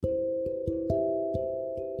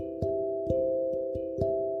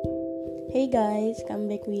Hey guys, come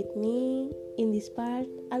back with me. In this part,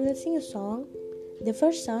 I will sing a song. The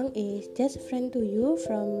first song is Just a Friend to You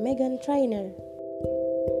from Megan Trainor.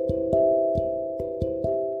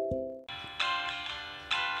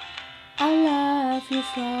 I love you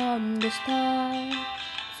from the start,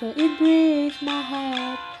 so it breaks my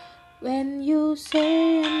heart when you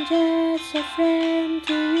say I'm just a friend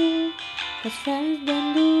to you. 'Cause friends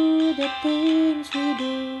don't do the things we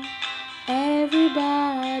do.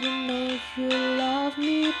 Everybody knows you love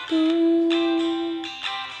me too.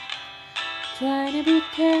 Trying to be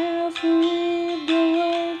careful with the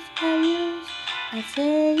words I use. I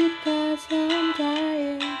say it 'cause I'm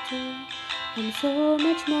trying to. I'm so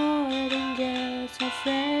much more than just a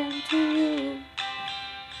friend to you.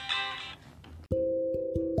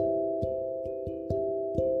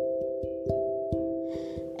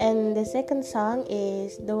 And the second song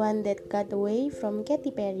is The One That Got Away from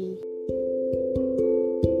Katy Perry.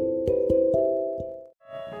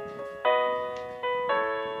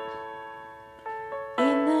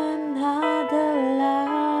 In another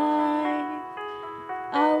life,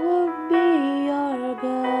 I would be your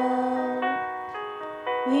girl.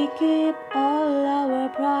 We keep all our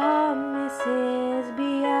promises,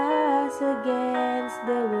 be us against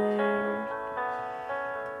the world.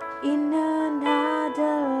 In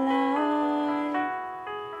another life,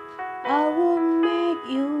 I will make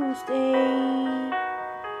you stay,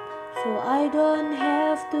 so I don't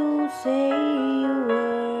have to say you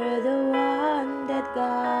were the one that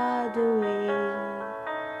got away,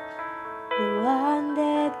 the one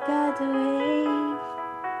that got away.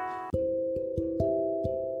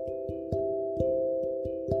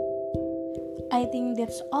 I think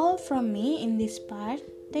that's all from me in this part.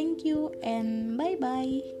 Thank you and bye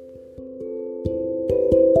bye.